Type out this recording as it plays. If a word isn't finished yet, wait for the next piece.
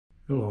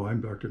Hello,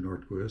 I'm Dr.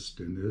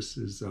 Nordquist, and this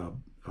is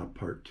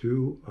part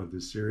 2 of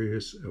the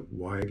series of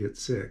Why I Get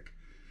Sick.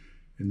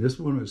 And this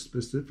one is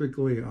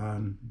specifically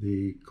on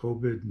the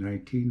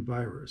COVID-19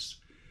 virus.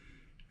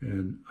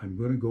 And I'm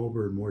going to go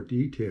over in more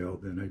detail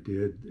than I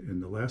did in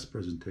the last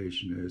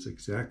presentation is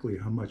exactly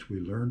how much we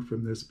learned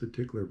from this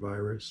particular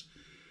virus.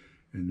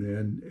 And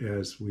then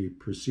as we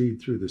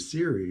proceed through the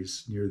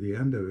series, near the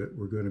end of it,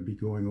 we're going to be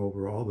going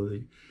over all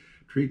the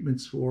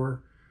treatments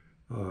for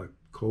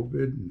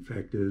COVID. In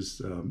fact,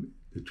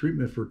 the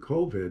treatment for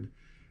COVID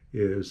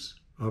is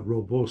a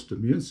robust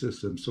immune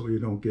system so you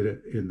don't get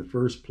it in the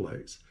first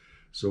place.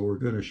 So we're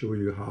going to show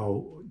you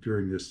how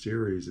during this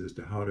series as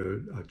to how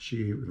to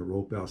achieve a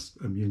robust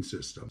immune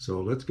system.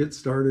 So let's get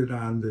started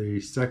on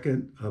the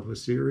second of a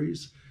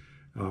series,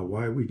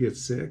 why we get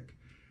sick.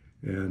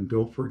 And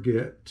don't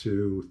forget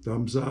to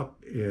thumbs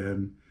up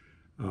and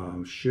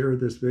share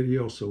this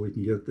video so we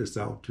can get this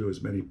out to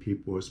as many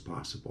people as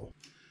possible.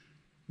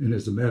 And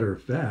as a matter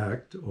of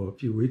fact, a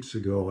few weeks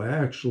ago, I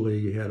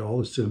actually had all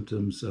the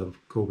symptoms of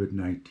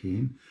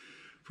COVID-19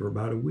 for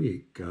about a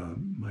week.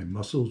 My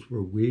muscles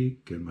were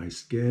weak and my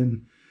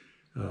skin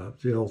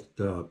felt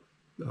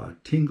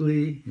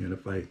tingly. And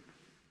if I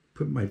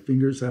put my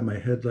fingers on my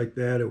head like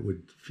that, it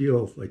would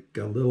feel like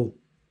little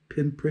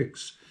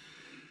pinpricks,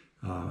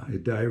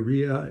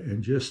 diarrhea,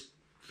 and just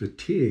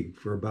fatigue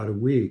for about a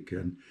week.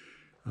 And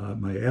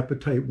my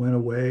appetite went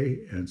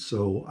away. And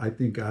so I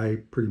think I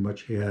pretty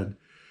much had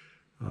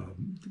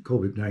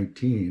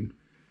COVID-19,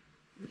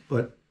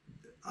 but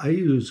I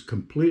use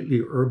completely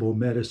herbal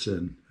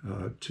medicine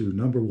to,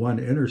 number one,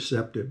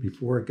 intercept it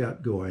before it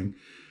got going.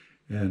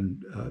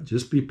 And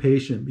just be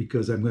patient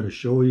because I'm going to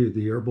show you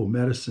the herbal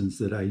medicines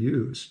that I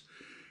used.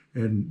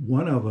 And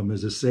one of them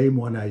is the same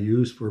one I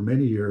used for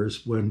many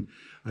years when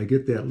I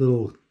get that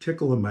little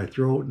tickle in my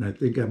throat and I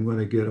think I'm going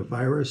to get a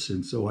virus.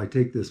 And so I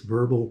take this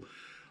herbal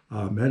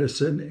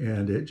medicine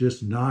and it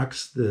just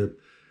knocks the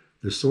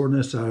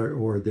soreness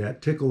or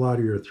that tickle out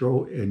of your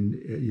throat, and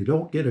you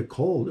don't get a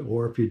cold,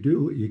 or if you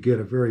do, you get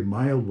a very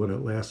mild one. It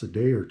lasts a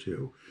day or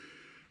two.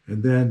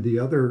 And then the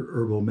other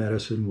herbal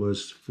medicine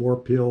was 4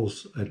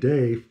 pills a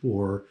day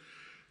for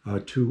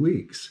 2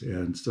 weeks.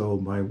 And so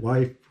my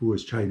wife, who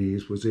is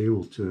Chinese, was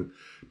able to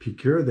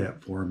procure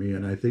that for me.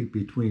 And I think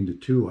between the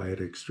two, I had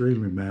an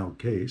extremely mild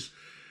case.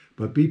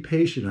 But be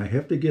patient. I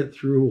have to get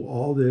through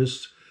all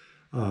this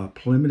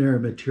preliminary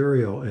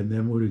material, and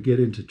then when we get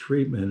into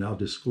treatment, I'll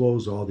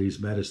disclose all these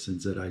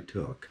medicines that I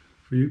took.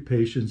 For you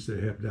patients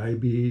that have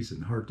diabetes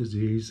and heart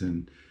disease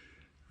and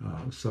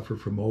suffer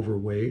from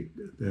overweight,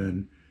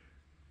 then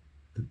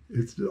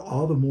it's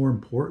all the more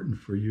important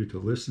for you to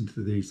listen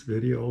to these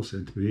videos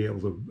and to be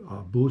able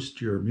to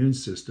boost your immune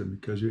system,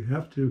 because you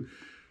have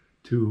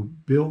to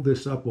build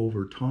this up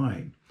over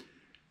time.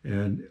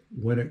 And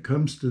when it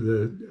comes to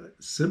the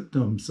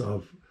symptoms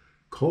of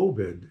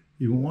COVID,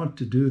 you want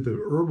to do the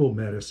herbal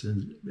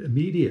medicine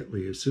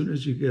immediately. As soon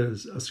as you get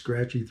a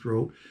scratchy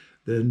throat,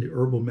 then the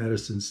herbal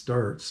medicine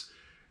starts.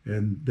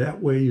 And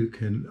that way you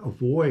can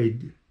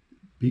avoid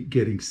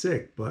getting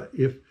sick. But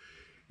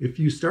if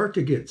you start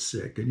to get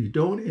sick and you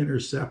don't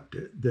intercept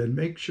it, then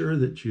make sure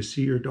that you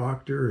see your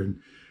doctor and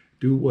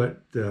do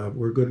what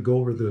we're going to go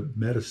over the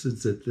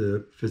medicines that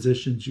the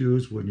physicians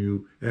use when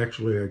you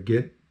actually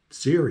get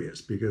serious.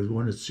 Because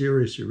when it's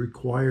serious, it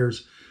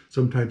requires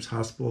sometimes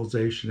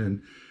hospitalization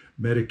and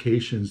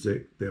medications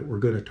that we're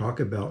going to talk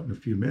about in a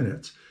few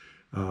minutes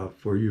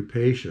for you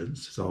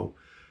patients. So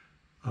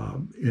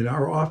in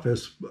our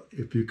office,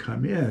 if you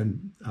come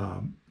in,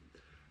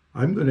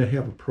 I'm going to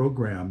have a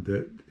program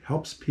that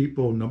helps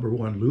people, number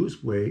one,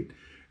 lose weight,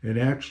 and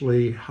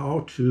actually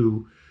how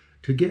to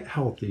get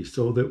healthy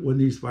so that when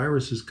these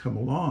viruses come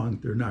along,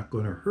 they're not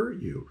going to hurt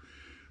you.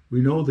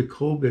 We know the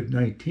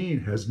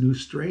COVID-19 has new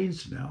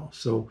strains now.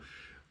 So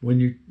when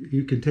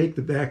you can take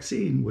the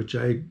vaccine, which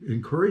I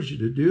encourage you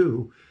to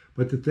do,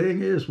 but the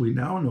thing is, we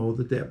now know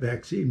that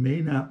vaccine may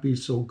not be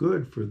so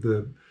good for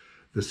the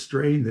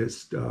strain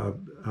that's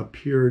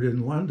appeared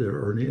in London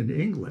or in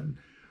England.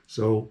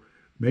 So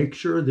make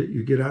sure that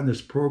you get on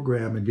this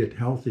program and get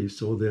healthy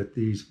so that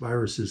these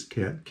viruses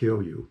can't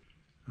kill you.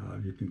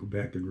 You can go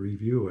back and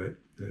review it.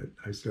 That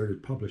I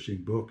started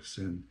publishing books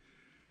in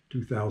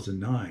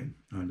 2009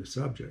 on the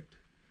subject.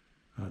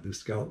 The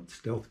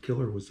Stealth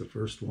Killer was the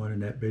first one,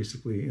 and that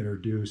basically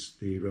introduced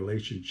the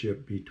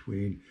relationship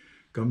between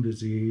gum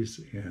disease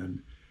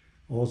and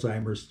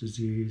Alzheimer's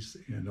disease,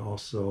 and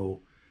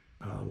also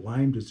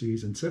Lyme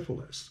disease and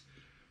syphilis.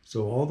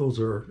 So all those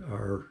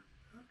are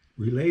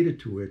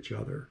related to each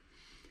other.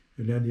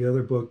 And then the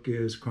other book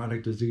is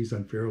Chronic Disease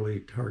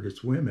Unfairly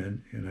Targets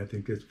Women, and I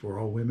think it's for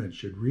all women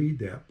should read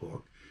that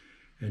book.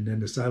 And then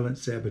The Silent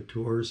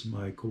Saboteurs,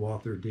 my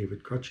co-author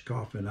David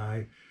Krutchkoff and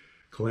I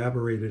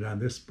collaborated on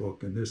this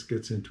book, and this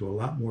gets into a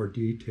lot more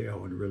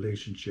detail in the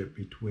relationship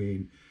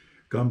between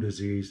gum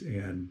disease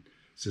and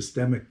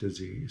systemic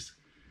disease.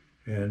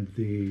 And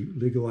the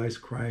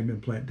Legalized Crime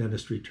Implant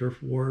Dentistry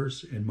Turf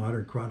Wars and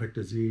Modern Chronic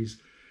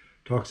Disease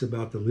talks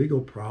about the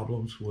legal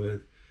problems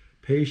with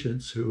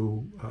patients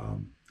who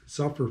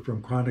suffer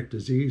from chronic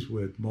disease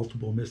with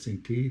multiple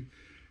missing teeth,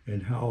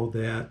 and how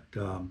that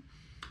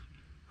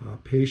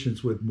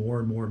patients with more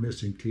and more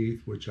missing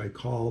teeth, which I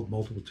called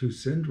multiple tooth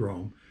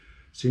syndrome,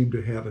 seem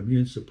to have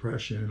immune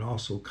suppression and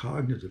also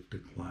cognitive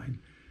decline.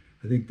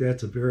 I think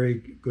that's a very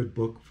good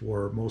book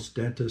for most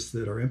dentists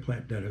that are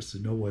implant dentists to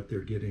know what they're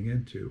getting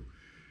into.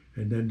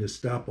 And then to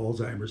stop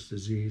Alzheimer's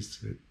disease,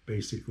 it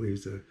basically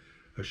is a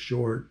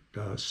short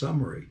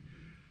summary.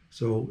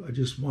 So I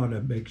just want to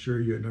make sure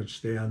you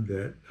understand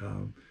that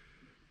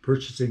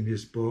purchasing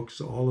these books,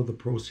 all of the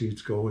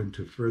proceeds go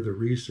into further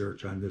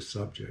research on this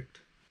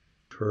subject.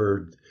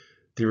 Heard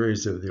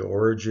theories of the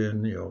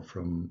origin,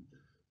 from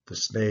the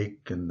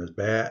snake and the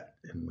bat,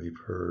 and we've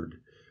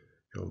heard,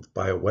 the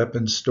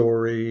bioweapon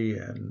story,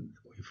 and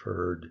we've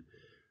heard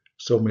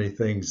so many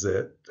things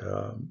that,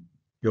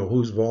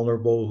 who's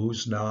vulnerable,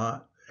 who's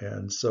not.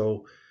 And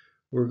so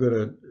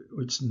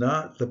it's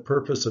not the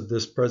purpose of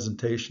this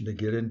presentation to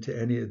get into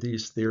any of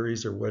these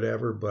theories or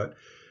whatever, but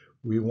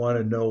we want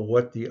to know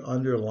what the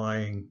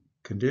underlying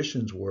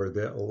conditions were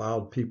that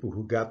allowed people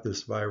who got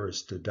this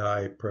virus to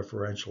die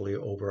preferentially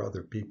over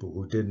other people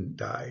who didn't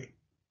die.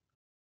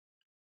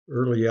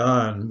 Early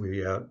on, we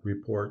had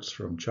reports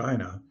from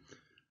China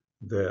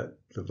that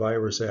the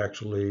virus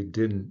actually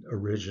didn't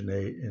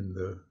originate in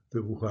the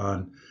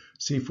Wuhan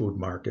seafood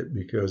market,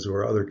 because there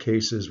were other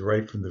cases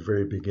right from the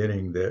very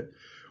beginning that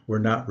were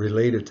not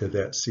related to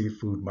that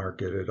seafood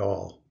market at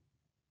all.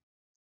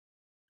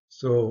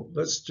 So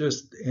let's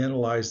just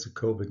analyze the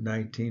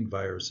COVID-19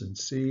 virus and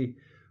see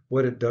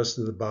what it does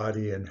to the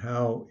body and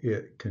how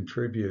it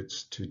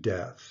contributes to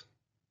death.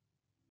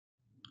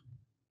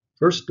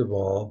 First of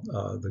all,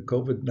 the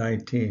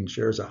COVID-19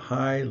 shares a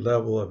high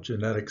level of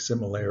genetic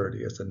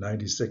similarity. It's a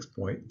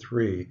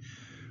 96.3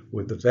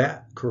 with the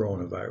VAT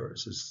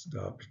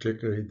coronavirus,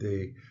 particularly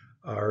the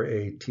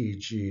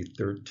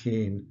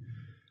RATG13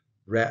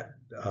 rat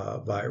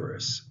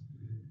virus.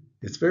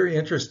 It's very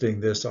interesting,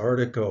 this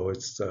article.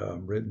 It's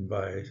written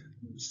by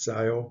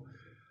Sio.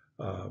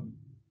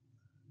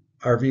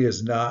 RV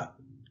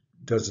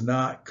does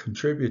not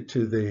contribute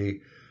to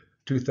the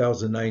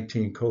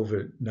 2019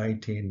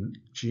 COVID-19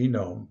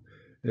 genome.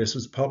 This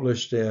was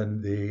published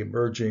in the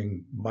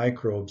Emerging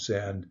Microbes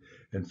and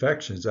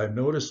Infections. I've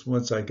noticed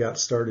once I got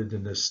started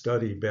in this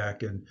study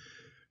back in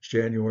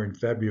January and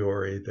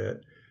February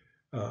that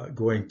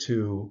going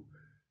to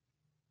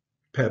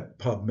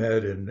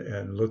PubMed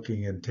and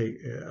looking and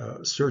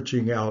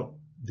searching out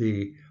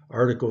the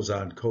articles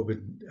on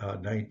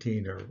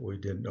COVID-19, or we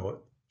didn't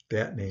know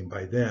that name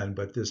by then,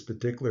 but this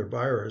particular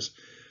virus,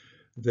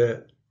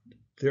 that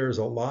there's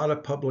a lot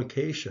of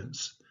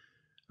publications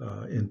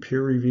in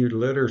peer-reviewed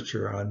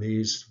literature on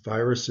these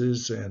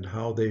viruses and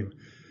how they've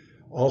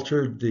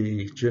altered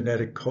the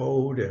genetic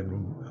code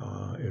and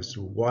as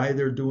to why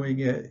they're doing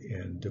it,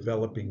 and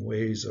developing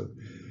ways of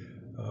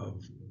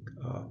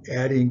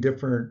adding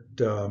different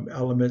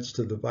elements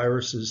to the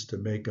viruses to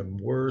make them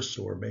worse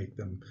or make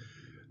them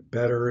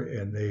better.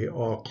 And they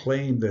all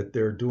claim that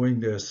they're doing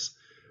this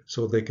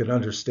so they can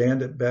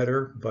understand it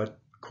better. But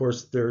of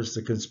course, there's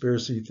the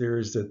conspiracy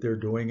theories that they're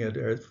doing it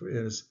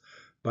as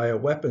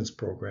bioweapons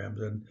programs.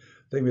 And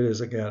the thing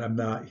is, again, I'm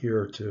not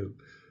here to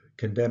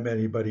condemn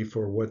anybody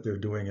for what they're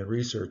doing in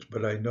research,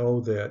 but I know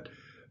that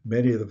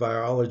many of the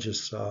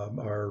virologists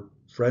are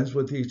friends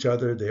with each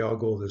other. They all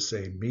go to the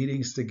same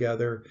meetings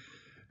together,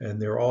 and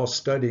they're all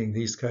studying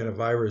these kind of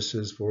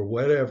viruses for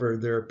whatever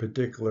their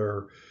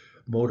particular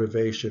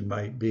motivation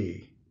might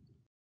be.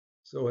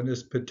 So in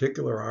this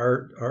particular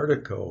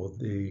article,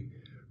 the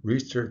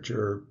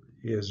researcher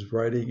is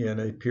writing in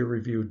a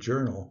peer-reviewed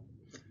journal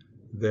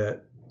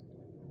that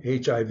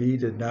HIV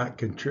did not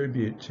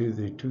contribute to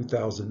the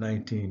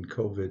 2019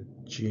 COVID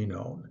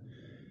genome.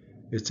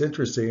 It's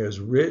interesting, it was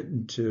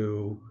written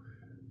to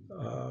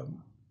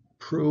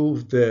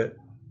prove that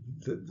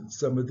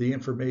some of the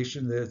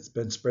information that's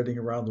been spreading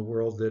around the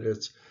world, that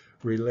it's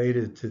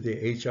related to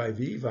the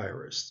HIV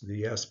virus.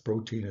 The S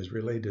protein is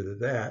related to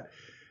that.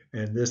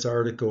 And this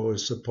article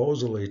is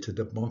supposedly to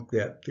debunk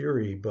that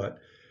theory, but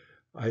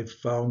I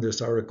found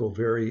this article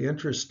very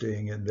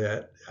interesting in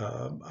that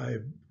I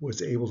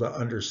was able to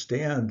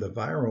understand the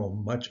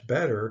virome much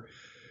better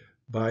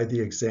by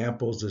the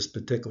examples this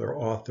particular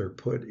author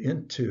put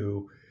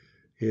into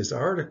his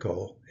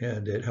article,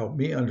 and it helped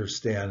me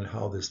understand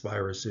how this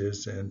virus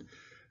is. And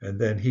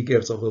then he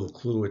gives a little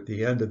clue at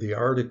the end of the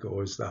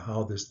article as to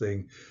how this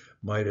thing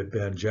might have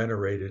been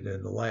generated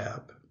in the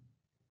lab.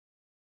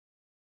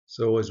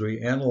 So as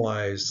we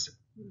analyze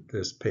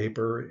this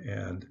paper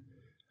and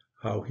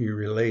how he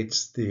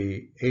relates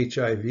the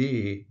HIV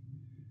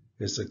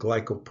is the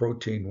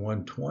glycoprotein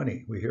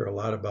 120. We hear a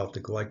lot about the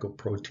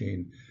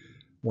glycoprotein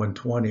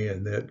 120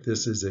 and that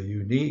this is a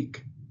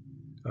unique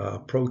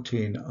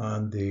protein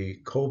on the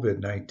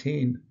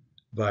COVID-19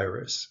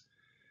 virus.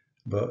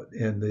 But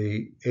in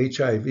the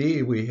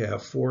HIV, we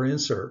have 4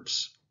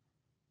 inserts.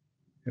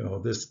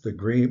 The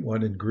green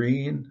one in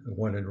green, the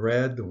one in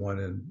red, the one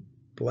in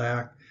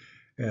black,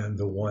 and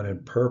the one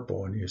in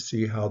purple. And you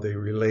see how they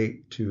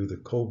relate to the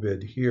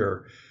COVID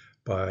here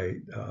by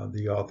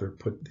the author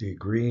put the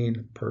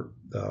green,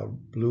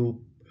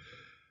 blue,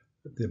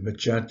 the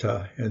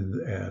magenta,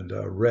 and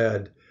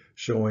red,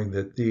 showing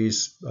that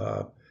these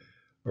are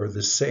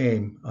the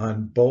same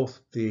on both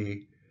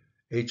the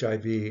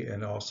HIV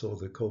and also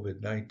the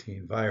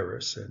COVID-19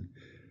 virus.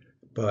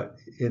 But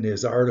in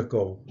his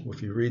article,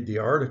 if you read the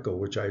article,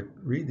 which I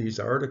read these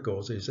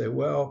articles, they say,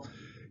 well,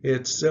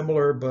 it's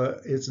similar,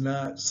 but it's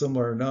not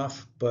similar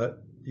enough.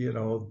 But we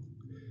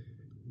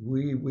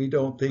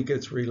don't think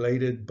it's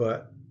related,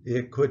 but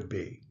it could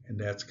be, and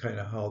that's kind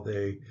of how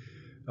they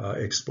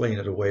explain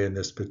it away in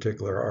this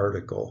particular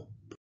article.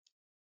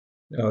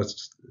 Now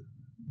it's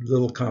a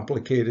little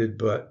complicated,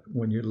 but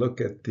when you look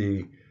at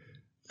the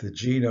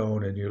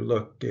genome and you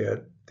look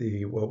at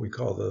what we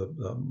call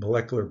the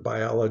molecular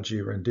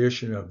biology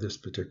rendition of this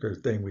particular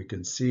thing, we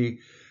can see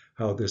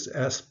how this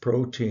S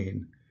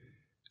protein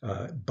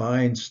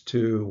binds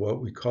to what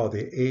we call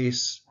the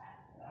ACE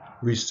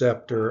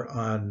receptor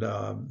on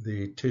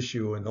the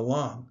tissue in the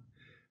lung.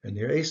 And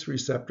the ACE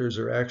receptors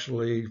are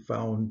actually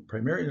found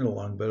primarily in the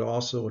lung, but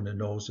also in the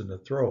nose and the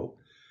throat.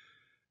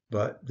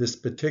 But this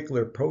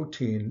particular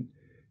protein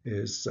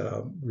is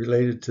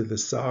related to the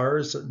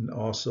SARS and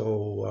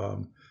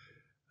also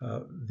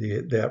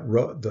the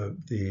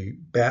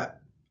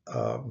bat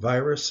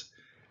virus,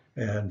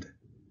 and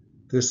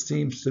this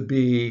seems to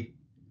be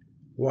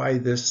why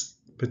this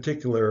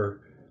particular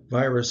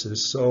virus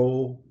is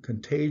so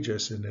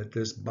contagious, and that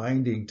this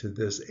binding to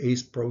this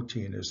ACE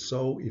protein is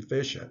so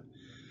efficient,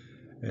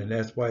 and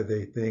that's why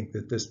they think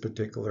that this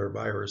particular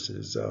virus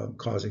is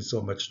causing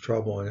so much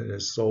trouble and it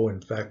is so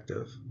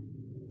infective.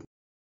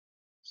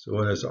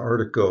 So in his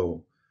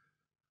article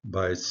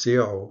by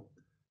Seo,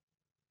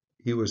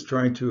 he was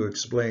trying to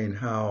explain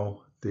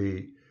how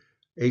the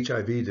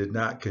HIV did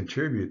not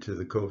contribute to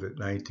the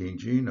COVID-19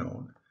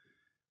 genome.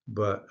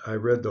 But I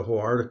read the whole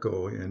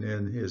article, and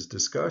in his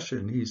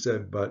discussion, he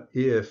said, but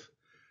if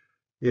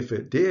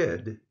it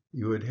did,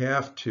 you would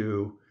have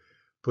to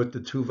put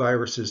the two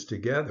viruses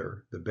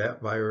together, the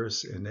bat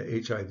virus and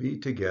the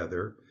HIV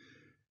together,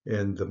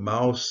 in the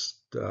mouse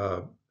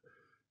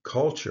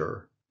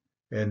culture,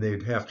 and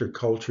they'd have to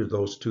culture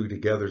those two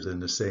together in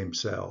the same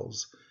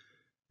cells.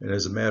 And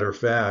as a matter of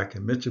fact,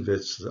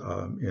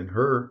 Mitrovic, in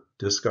her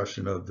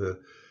discussion of the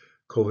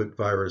COVID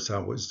virus,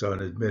 how it was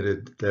done,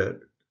 admitted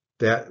that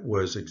that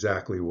was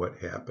exactly what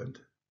happened.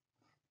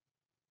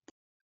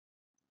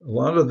 A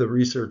lot of the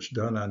research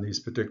done on these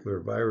particular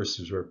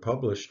viruses are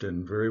published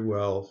in very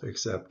well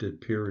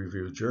accepted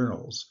peer-reviewed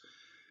journals.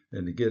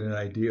 And to get an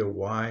idea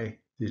why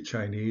the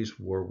Chinese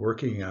were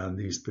working on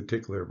these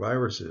particular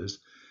viruses,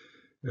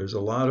 there's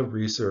a lot of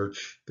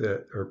research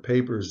that are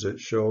papers that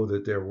show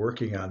that they're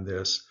working on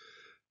this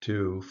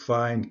to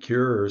find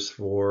cures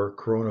for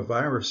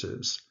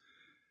coronaviruses.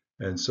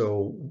 And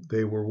so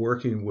they were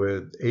working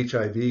with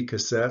HIV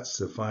cassettes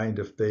to find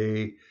if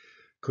they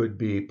could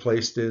be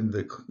placed in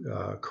the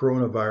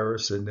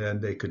coronavirus, and then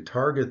they could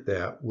target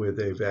that with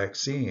a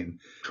vaccine,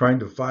 trying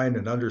to find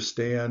and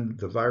understand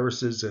the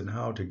viruses and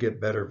how to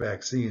get better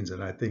vaccines.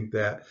 And I think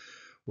that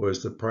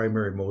was the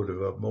primary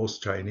motive of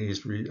most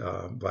Chinese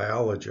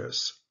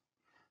biologists.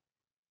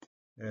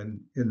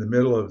 And in the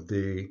middle of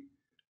the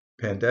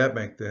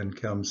pandemic, then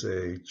comes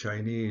a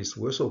Chinese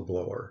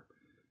whistleblower.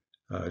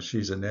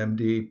 She's an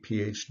MD,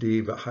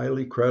 PhD, but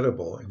highly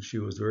credible, and she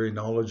was very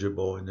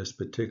knowledgeable in this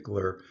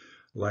particular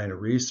line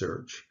of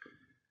research.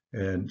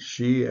 And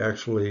she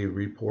actually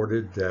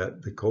reported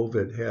that the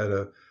COVID had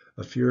a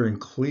furin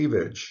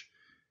cleavage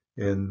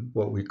in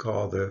what we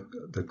call the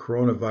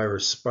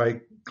coronavirus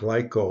spike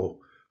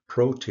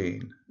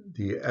glycoprotein,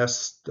 the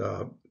S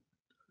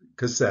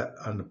cassette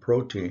on the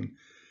protein,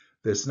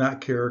 that's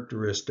not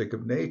characteristic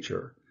of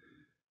nature.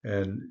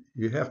 And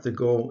you have to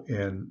go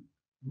and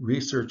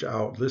research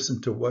out,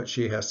 listen to what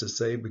she has to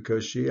say,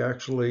 because she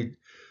actually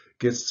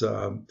gets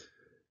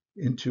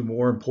into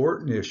more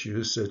important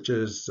issues, such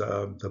as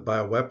the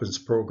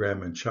bioweapons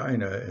program in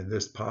China. And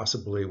this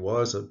possibly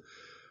was a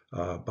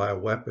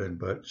bioweapon,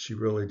 but she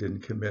really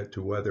didn't commit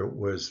to whether it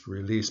was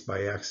released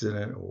by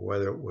accident or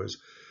whether it was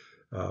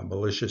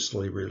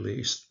maliciously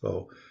released.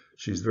 So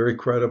she's very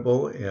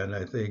credible, and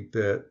I think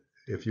that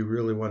if you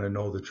really want to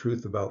know the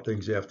truth about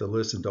things, you have to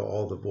listen to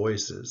all the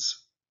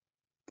voices.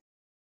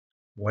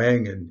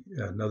 Wang, and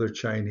another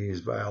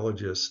Chinese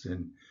biologist,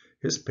 in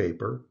his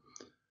paper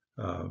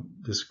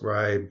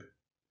described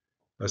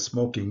a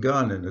smoking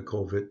gun in the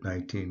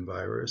COVID-19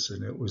 virus,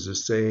 and it was the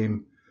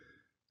same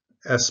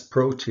S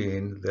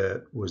protein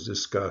that was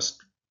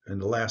discussed in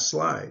the last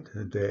slide.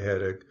 And they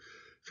had a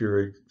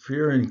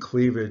furin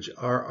cleavage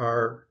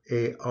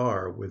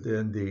RRAR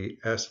within the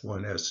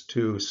S1,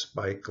 S2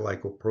 spike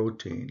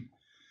glycoprotein.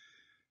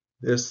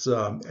 This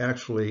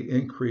actually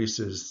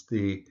increases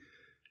the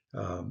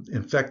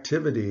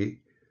infectivity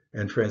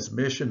and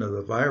transmission of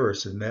the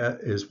virus, and that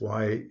is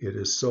why it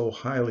is so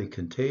highly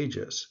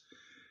contagious.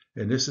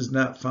 And this is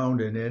not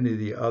found in any of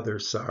the other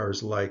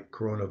SARS-like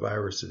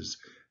coronaviruses,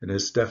 and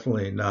it's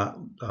definitely not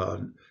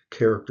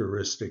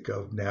characteristic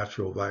of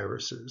natural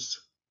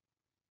viruses.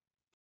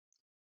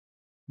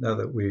 Now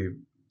that we've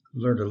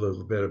learned a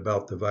little bit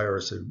about the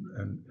virus,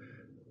 and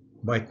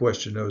my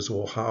question is,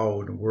 well,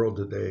 how in the world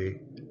did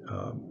they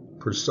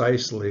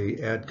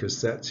precisely add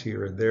cassettes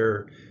here and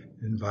there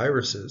in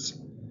viruses?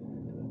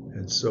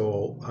 And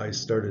so I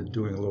started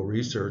doing a little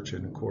research,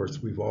 and of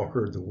course, we've all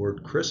heard the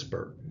word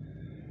CRISPR,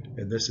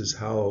 and this is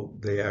how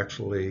they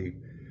actually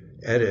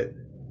edit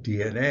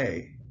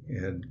DNA.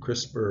 And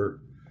CRISPR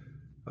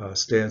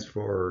stands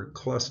for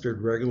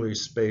clustered regularly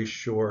spaced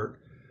short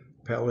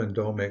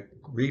palindromic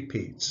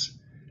repeats.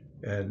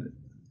 And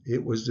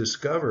it was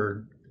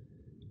discovered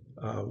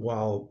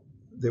while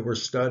they were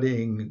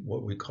studying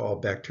what we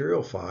call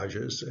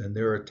bacteriophages and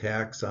their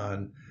attacks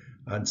on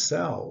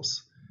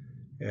cells.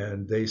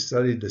 And they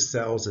studied the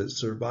cells that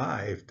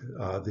survived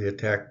the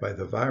attack by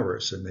the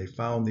virus, and they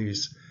found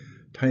these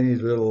tiny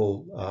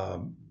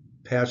little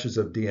patches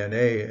of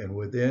DNA, and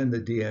within the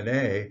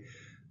DNA,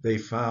 they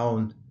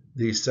found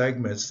these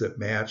segments that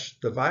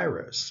matched the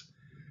virus.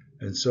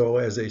 And so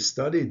as they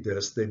studied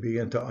this, they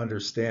began to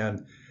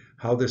understand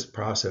how this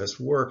process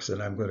works,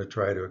 and I'm going to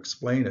try to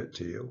explain it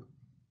to you.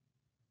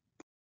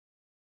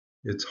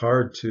 It's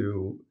hard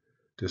to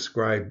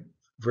describe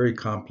very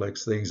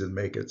complex things and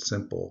make it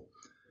simple.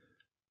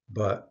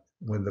 But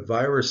when the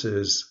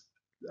viruses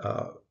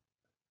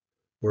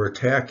were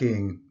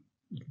attacking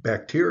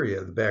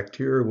bacteria, the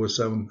bacteria was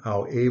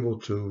somehow able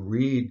to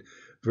read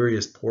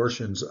various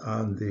portions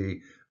on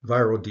the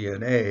viral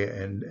DNA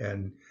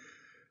and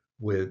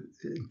would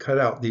cut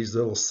out these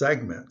little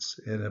segments.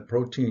 And a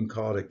protein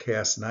called a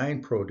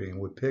Cas9 protein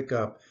would pick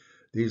up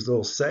these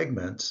little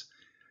segments,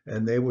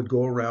 and they would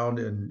go around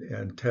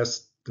and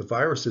test the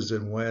viruses.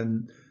 And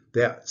when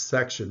that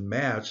section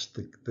matched,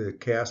 the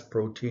Cas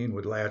protein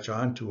would latch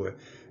onto it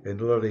and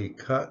literally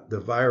cut the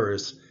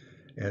virus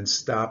and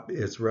stop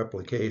its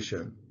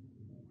replication.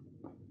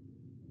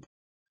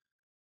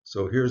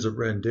 So here's a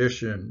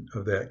rendition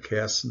of that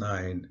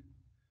Cas9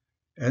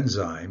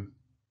 enzyme,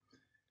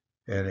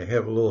 and I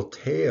have a little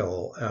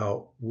tail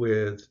out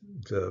with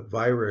the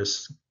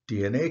virus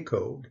DNA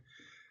code.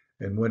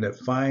 And when it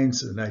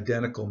finds an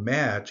identical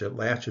match, it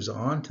latches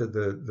onto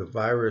the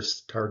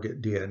virus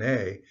target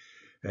DNA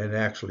and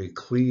actually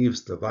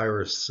cleaves the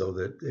virus so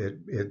that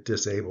it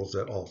disables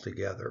it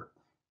altogether.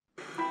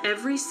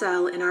 Every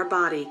cell in our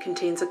body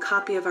contains a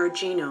copy of our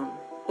genome,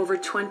 over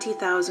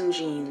 20,000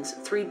 genes,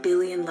 3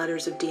 billion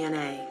letters of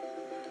DNA.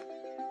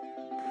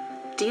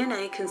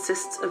 DNA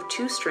consists of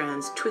 2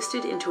 strands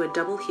twisted into a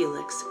double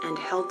helix and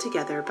held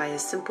together by a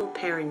simple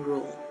pairing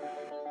rule.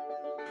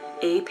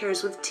 A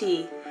pairs with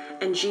T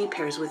and G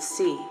pairs with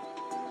C.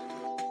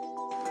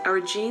 Our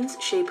genes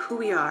shape who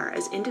we are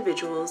as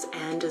individuals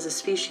and as a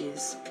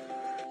species.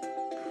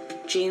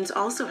 Genes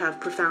also have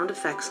profound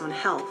effects on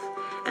health,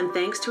 and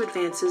thanks to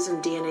advances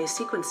in DNA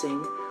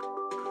sequencing,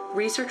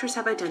 researchers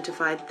have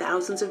identified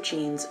thousands of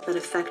genes that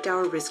affect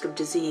our risk of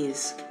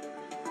disease.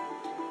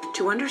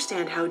 To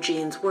understand how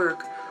genes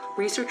work,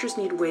 researchers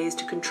need ways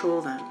to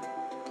control them.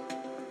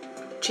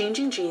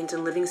 Changing genes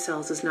in living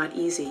cells is not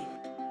easy,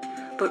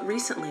 but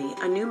recently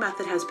a new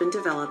method has been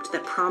developed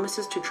that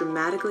promises to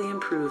dramatically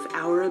improve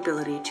our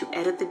ability to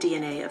edit the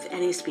DNA of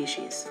any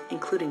species,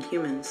 including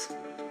humans.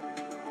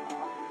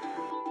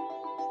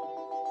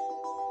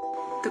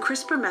 The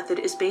CRISPR method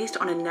is based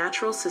on a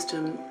natural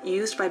system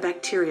used by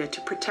bacteria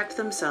to protect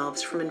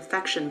themselves from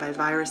infection by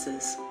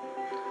viruses.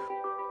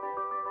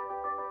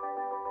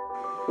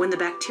 When the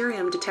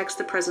bacterium detects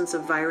the presence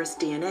of virus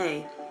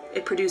DNA,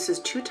 it produces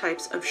 2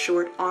 types of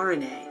short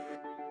RNA,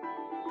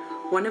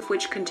 one of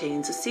which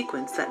contains a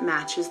sequence that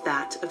matches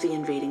that of the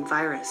invading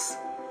virus.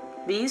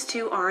 These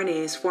 2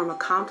 RNAs form a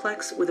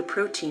complex with a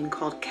protein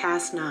called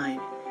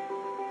Cas9.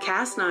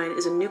 Cas9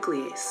 is a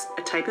nuclease,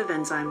 a type of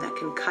enzyme that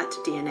can cut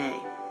DNA.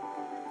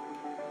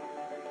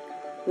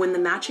 When the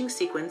matching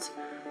sequence,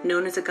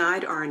 known as a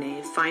guide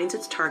RNA, finds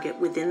its target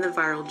within the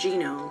viral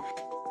genome,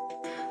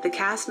 the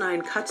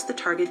Cas9 cuts the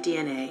target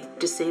DNA,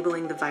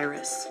 disabling the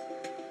virus.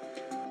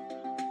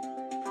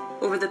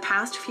 Over the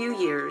past few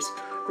years,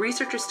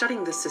 researchers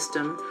studying this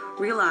system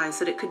realized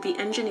that it could be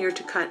engineered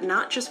to cut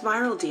not just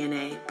viral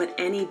DNA, but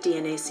any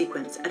DNA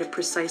sequence at a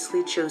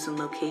precisely chosen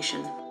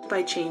location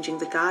by changing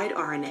the guide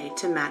RNA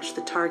to match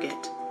the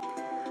target.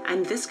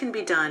 And this can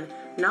be done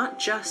not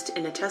just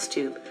in a test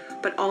tube,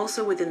 but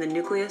also within the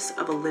nucleus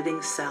of a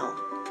living cell.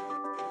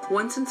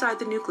 Once inside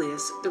the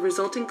nucleus, the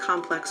resulting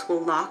complex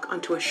will lock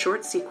onto a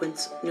short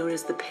sequence known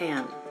as the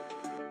PAM.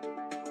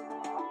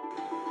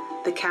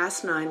 The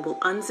Cas9 will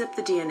unzip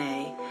the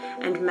DNA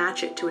and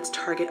match it to its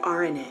target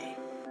RNA.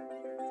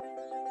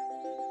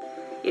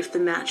 If the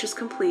match is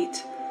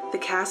complete, the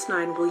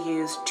Cas9 will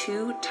use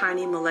 2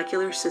 tiny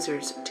molecular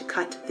scissors to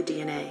cut the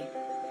DNA.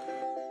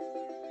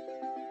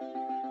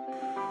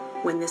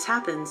 When this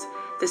happens,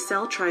 the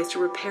cell tries to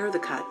repair the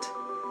cut.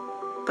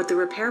 But the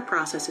repair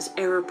process is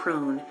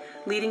error-prone,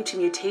 leading to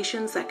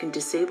mutations that can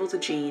disable the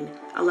gene,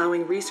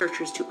 allowing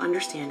researchers to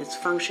understand its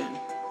function.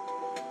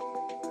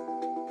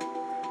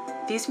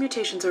 These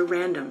mutations are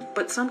random,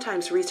 but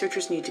sometimes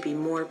researchers need to be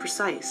more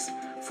precise,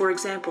 for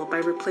example, by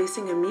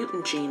replacing a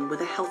mutant gene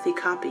with a healthy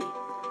copy.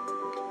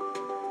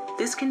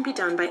 This can be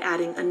done by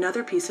adding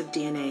another piece of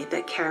DNA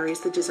that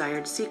carries the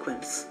desired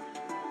sequence.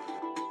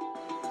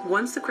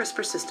 Once the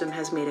CRISPR system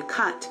has made a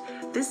cut,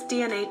 this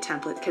DNA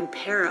template can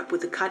pair up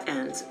with the cut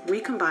ends,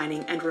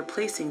 recombining and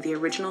replacing the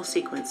original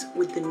sequence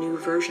with the new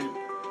version.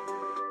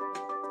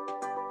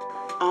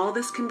 All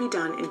this can be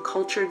done in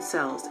cultured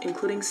cells,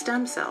 including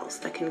stem cells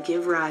that can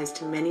give rise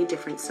to many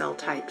different cell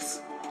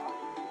types.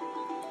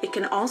 It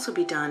can also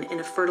be done in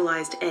a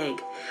fertilized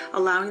egg,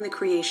 allowing the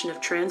creation of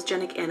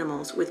transgenic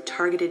animals with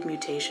targeted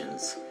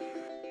mutations.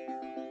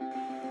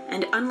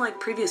 And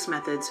unlike previous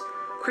methods,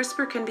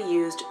 CRISPR can be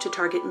used to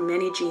target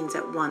many genes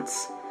at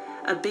once,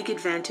 a big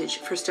advantage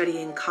for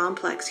studying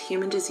complex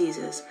human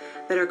diseases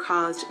that are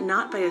caused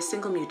not by a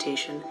single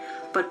mutation,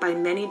 but by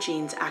many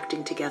genes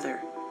acting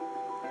together.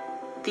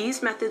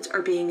 These methods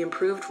are being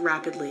improved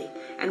rapidly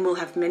and will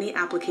have many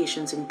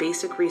applications in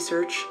basic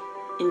research,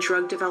 in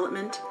drug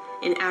development,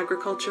 in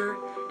agriculture,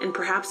 and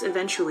perhaps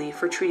eventually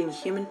for treating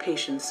human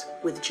patients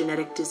with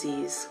genetic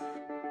disease.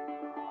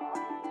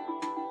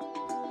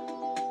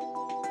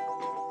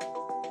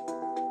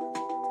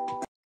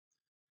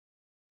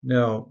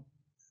 Now,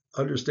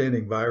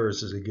 understanding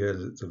viruses,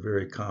 again, it's a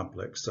very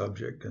complex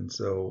subject. And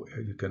so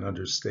you can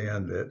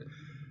understand that,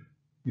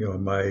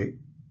 in my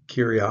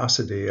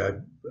curiosity,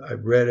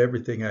 I've read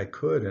everything I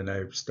could, and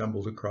I've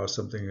stumbled across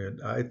something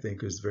that I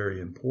think is very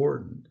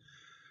important,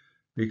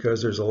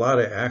 because there's a lot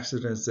of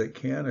accidents that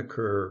can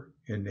occur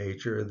in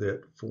nature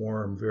that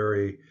form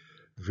very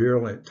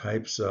virulent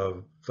types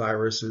of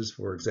viruses.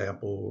 For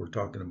example, we're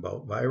talking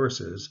about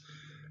viruses,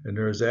 and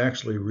there's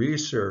actually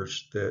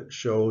research that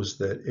shows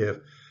that if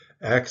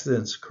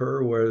accidents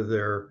occur, whether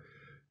they're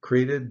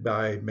created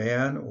by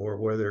man or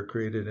whether they're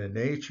created in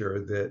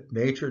nature, that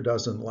nature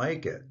doesn't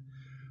like it.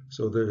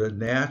 So there's a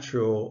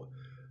natural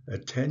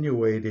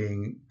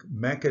attenuating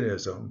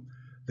mechanism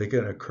that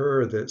can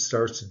occur that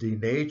starts to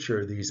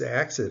denature these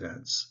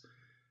accidents.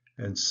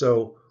 And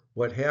so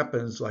what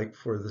happens, like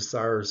for the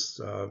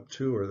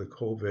SARS-2 or the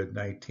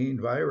COVID-19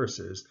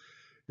 viruses,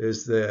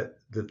 is that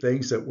the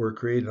things that were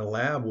created in a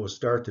lab will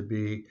start to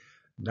be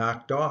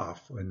knocked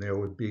off, and there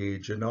would be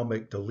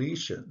genomic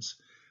deletions.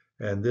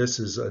 And this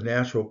is a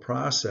natural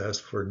process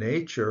for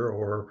nature,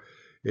 or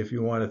if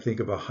you want to think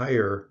of a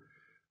higher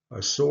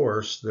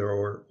source there,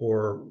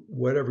 or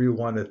whatever you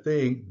want to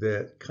think,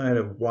 that kind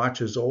of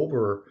watches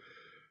over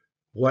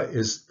what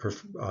is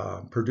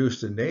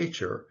produced in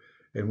nature.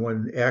 And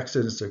when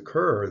accidents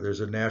occur, there's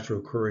a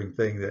natural occurring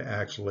thing that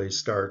actually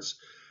starts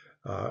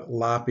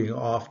lopping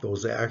off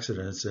those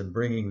accidents and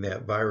bringing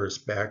that virus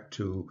back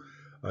to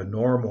a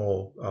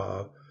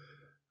normal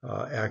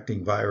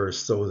acting virus,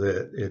 so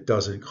that it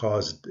doesn't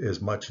cause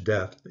as much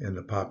death in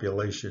the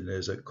population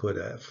as it could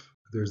have.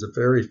 There's a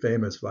very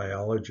famous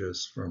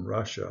biologist from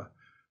Russia,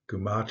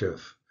 Kumatov,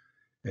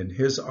 and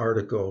his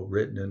article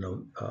written in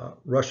a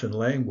Russian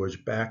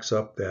language backs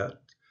up that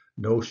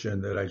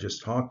notion that I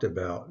just talked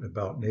about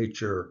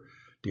nature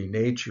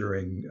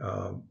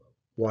denaturing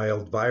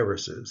wild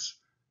viruses.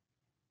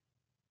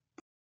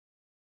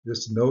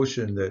 This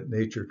notion that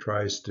nature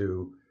tries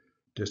to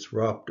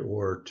disrupt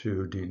or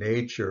to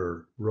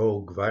denature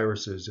rogue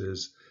viruses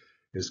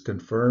is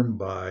confirmed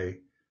by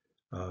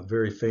a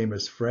very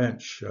famous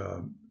French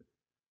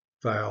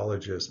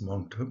biologist,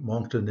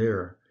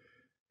 Montagnier,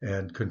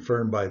 and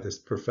confirmed by this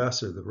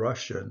professor, the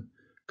Russian,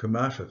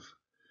 Kumatov.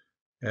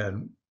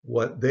 And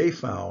what they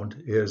found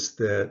is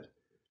that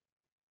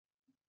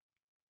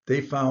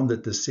the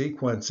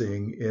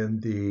sequencing in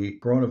the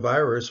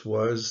coronavirus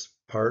was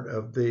part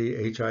of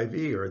the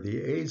HIV or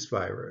the AIDS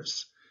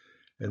virus.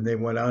 And they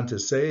went on to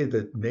say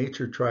that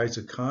nature tries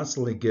to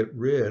constantly get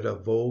rid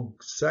of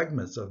rogue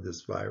segments of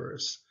this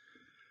virus.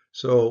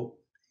 So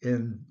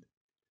in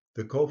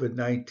the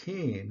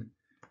COVID-19,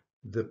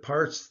 the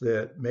parts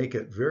that make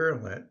it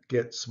virulent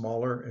get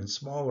smaller and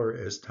smaller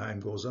as time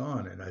goes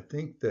on. And I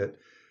think that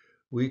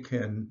we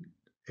can,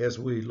 as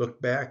we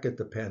look back at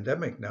the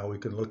pandemic now, we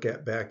can look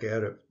back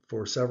at it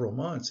for several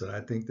months. And I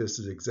think this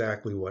is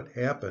exactly what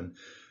happened.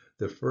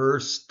 The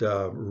first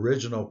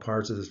original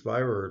parts of this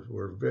virus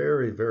were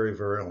very, very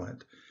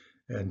virulent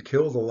and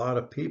killed a lot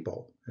of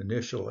people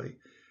initially.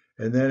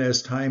 And then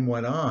as time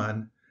went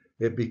on,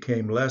 it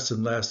became less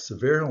and less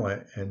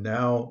virulent. And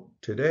now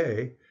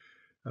today,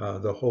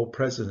 the whole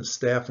president's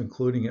staff,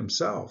 including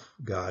himself,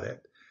 got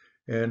it.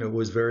 And it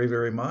was very,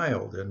 very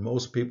mild. And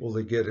most people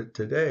that get it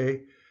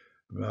today,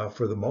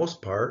 for the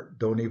most part,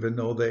 don't even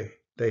know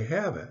they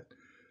have it.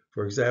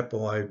 For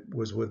example, I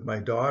was with my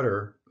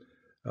daughter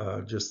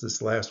just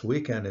this last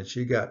weekend, and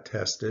she got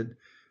tested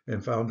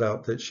and found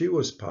out that she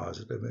was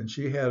positive, and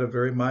she had a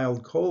very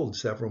mild cold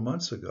several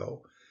months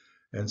ago.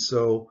 And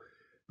so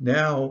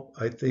now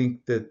I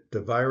think that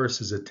the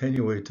virus is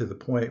attenuated to the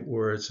point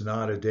where it's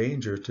not a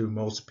danger to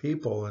most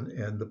people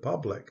and the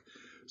public.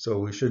 So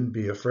we shouldn't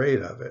be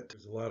afraid of it.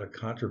 There's a lot of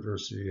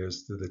controversy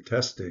as to the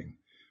testing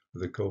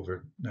of the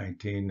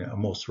COVID-19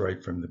 almost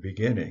right from the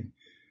beginning.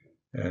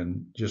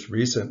 And just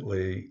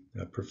recently,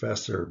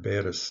 Professor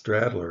Beta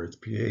Stradler, his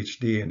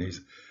PhD, and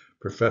he's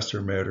Professor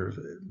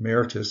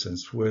Emeritus and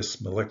Swiss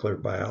molecular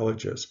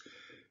biologist,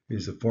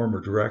 He's a former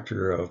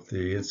director of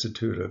the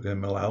Institute of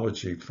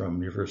Immunology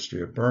from University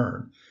of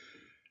Bern,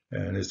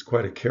 and is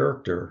quite a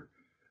character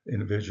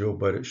individual,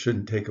 but it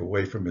shouldn't take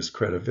away from his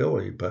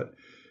credibility. But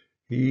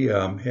he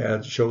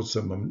had showed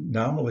some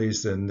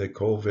anomalies in the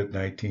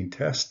COVID-19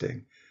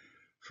 testing.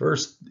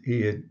 First,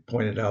 he had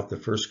pointed out the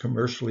first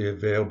commercially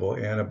available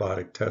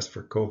antibiotic test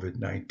for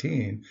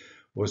COVID-19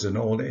 was an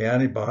old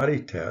antibody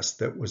test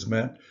that was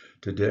meant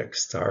to detect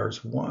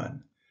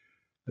SARS-1.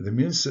 The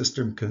immune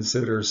system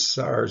considers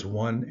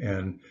SARS-1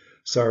 and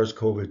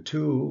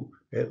SARS-CoV-2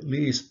 at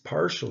least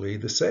partially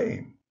the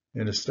same.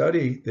 In a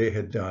study they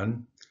had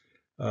done,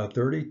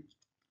 32%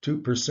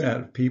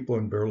 of people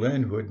in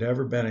Berlin who had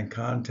never been in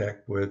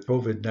contact with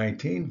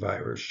COVID-19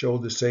 virus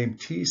showed the same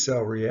T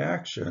cell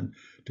reaction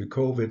to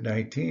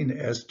COVID-19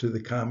 as to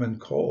the common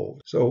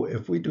cold. So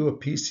if we do a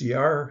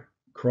PCR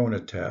corona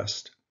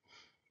test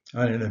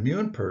on an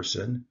immune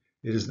person,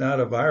 it is not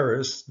a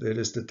virus that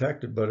is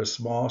detected, but a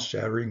small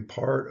shattering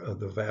part of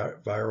the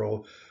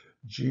viral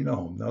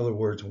genome. In other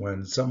words,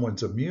 when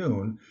someone's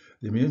immune,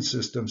 the immune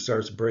system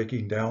starts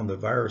breaking down the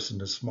virus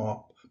into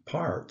small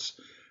parts.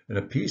 And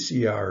a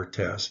PCR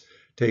test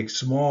takes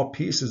small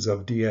pieces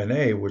of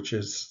DNA, which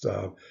is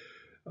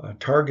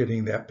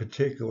targeting that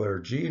particular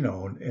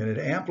genome, and it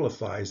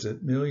amplifies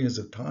it millions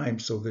of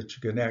times so that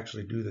you can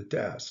actually do the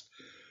test.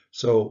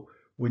 So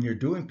when you're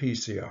doing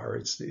PCR,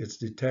 it's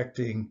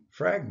detecting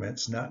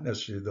fragments, not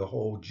necessarily the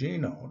whole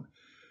genome.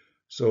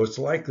 So it's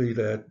likely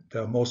that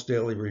the most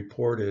daily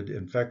reported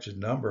infection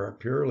number are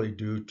purely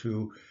due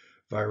to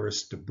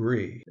virus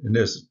debris. In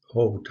this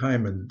whole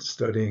time in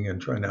studying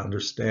and trying to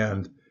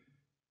understand,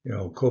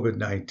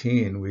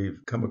 COVID-19, we've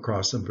come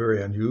across some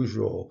very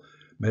unusual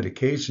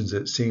medications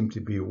that seem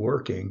to be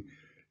working,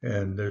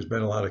 and there's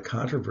been a lot of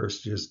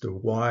controversy as to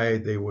why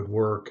they would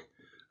work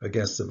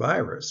against the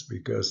virus,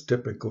 because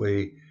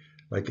typically,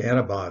 like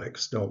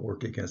antibiotics, don't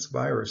work against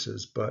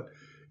viruses. But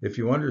if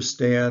you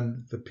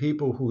understand the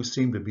people who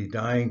seem to be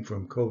dying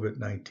from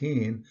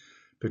COVID-19,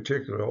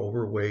 particularly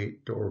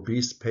overweight or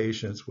obese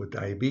patients with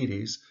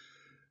diabetes,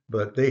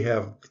 but they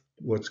have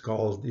what's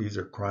called, these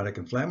are chronic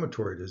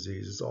inflammatory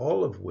diseases,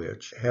 all of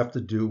which have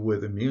to do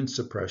with immune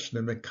suppression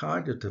and the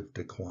cognitive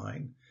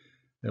decline.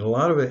 And a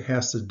lot of it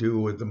has to do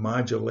with the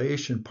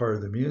modulation part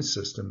of the immune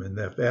system, and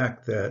the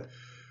fact that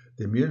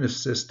the immune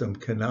system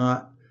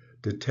cannot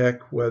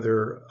detect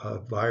whether a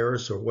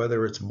virus or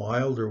whether it's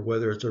mild or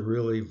whether it's a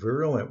really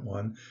virulent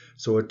one,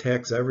 so it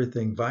attacks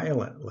everything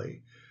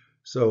violently.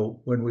 So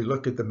when we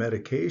look at the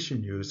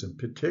medication use, and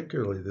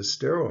particularly the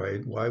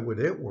steroid, why would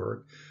it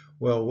work?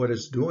 Well, what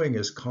it's doing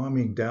is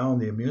calming down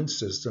the immune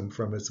system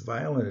from its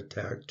violent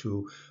attack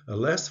to a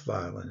less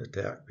violent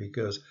attack,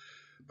 because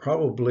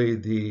probably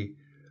the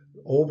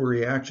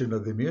overreaction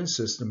of the immune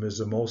system is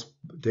the most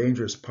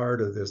dangerous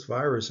part of this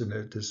virus, and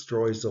it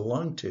destroys the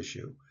lung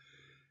tissue.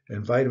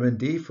 And vitamin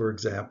D, for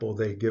example,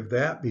 they give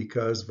that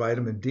because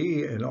vitamin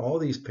D in all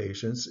these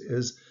patients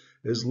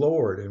is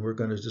lowered. And we're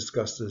going to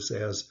discuss this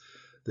as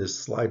this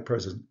slide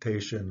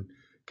presentation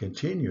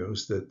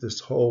continues, that this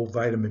whole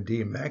vitamin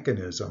D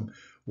mechanism,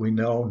 we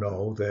now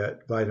know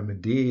that vitamin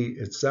D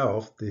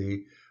itself,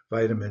 the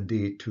vitamin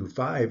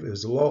D25,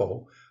 is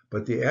low,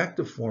 but the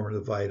active form of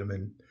the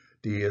vitamin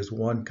D is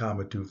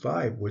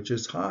 1,25, which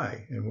is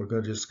high, and we're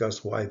going to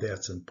discuss why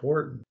that's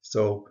important.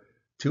 So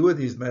two of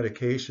these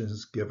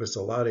medications give us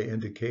a lot of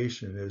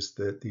indication is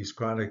that these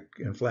chronic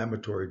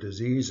inflammatory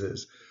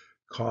diseases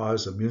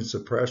cause immune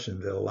suppression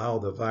that allow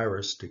the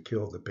virus to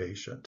kill the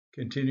patient.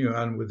 Continue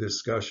on with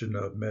discussion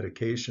of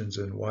medications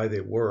and why they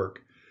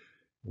work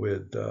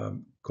with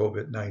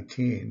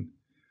COVID-19.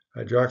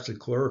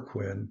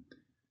 Hydroxychloroquine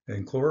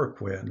and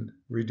chloroquine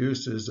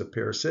reduces a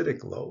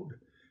parasitic load.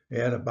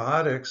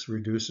 Antibiotics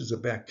reduces a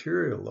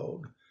bacterial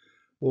load.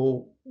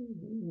 Well,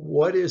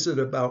 what is it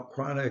about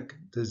chronic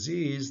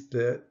disease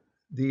that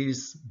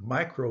these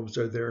microbes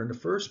are there in the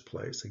first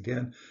place?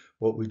 Again,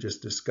 what we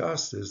just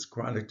discussed is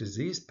chronic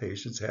disease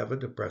patients have a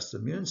depressed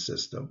immune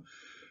system.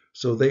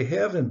 So they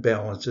have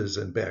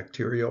imbalances in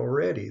bacteria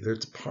already.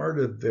 That's part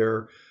of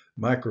their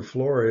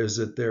microflora, is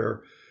that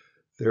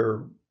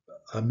their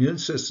immune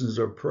systems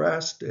are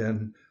oppressed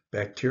and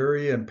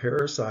bacteria and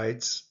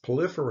parasites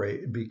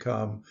proliferate and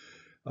become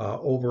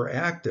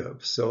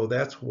overactive. So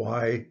that's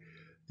why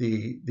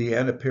the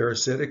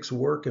antiparasitics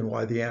work and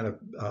why the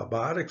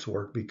antibiotics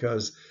work,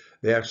 because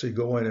they actually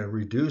go in and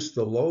reduce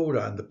the load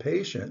on the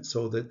patient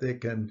so that they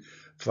can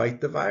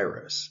fight the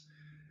virus.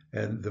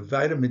 And the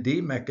vitamin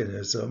D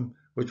mechanism,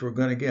 which we're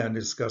going to again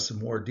discuss in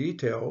more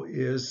detail,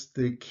 is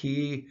the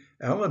key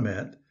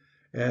element.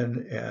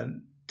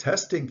 And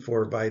testing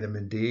for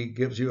vitamin D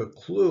gives you a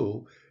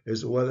clue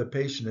as to whether the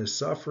patient is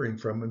suffering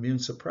from immune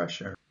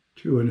suppression.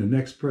 True. In the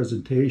next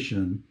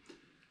presentation,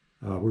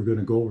 we're going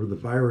to go over the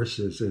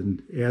viruses.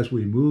 And as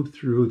we move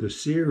through the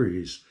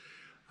series,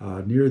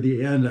 near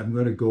the end, I'm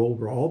going to go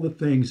over all the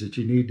things that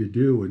you need to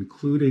do,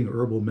 including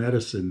herbal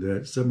medicine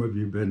that some of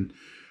you have been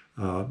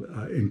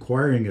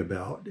inquiring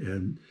about.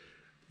 And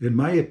in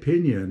my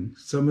opinion,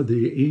 some of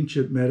the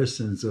ancient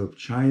medicines of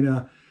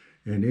China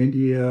and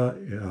India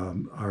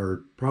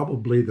are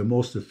probably the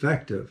most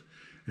effective.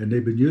 And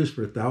they've been used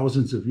for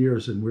thousands of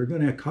years, and we're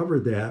going to cover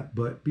that,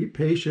 but be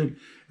patient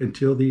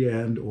until the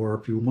end, or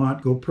if you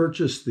want, go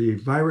purchase the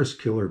Virus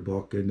Killer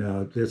book, and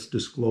that's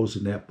disclosed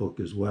in that book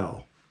as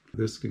well.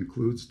 This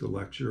concludes the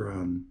lecture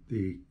on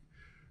the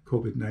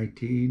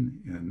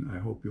COVID-19, and I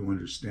hope you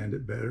understand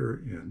it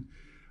better and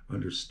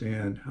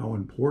understand how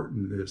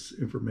important this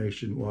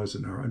information was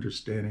in our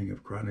understanding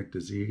of chronic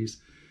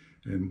disease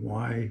and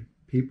why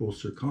people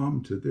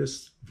succumb to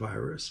this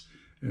virus.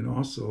 And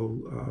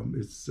also,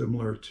 it's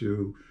similar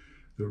to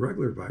the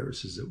regular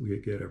viruses that we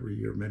get every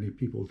year. Many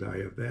people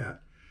die of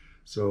that.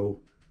 So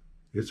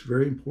it's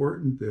very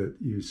important that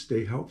you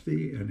stay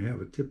healthy and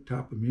have a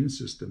tip-top immune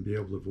system, be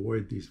able to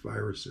avoid these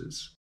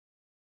viruses.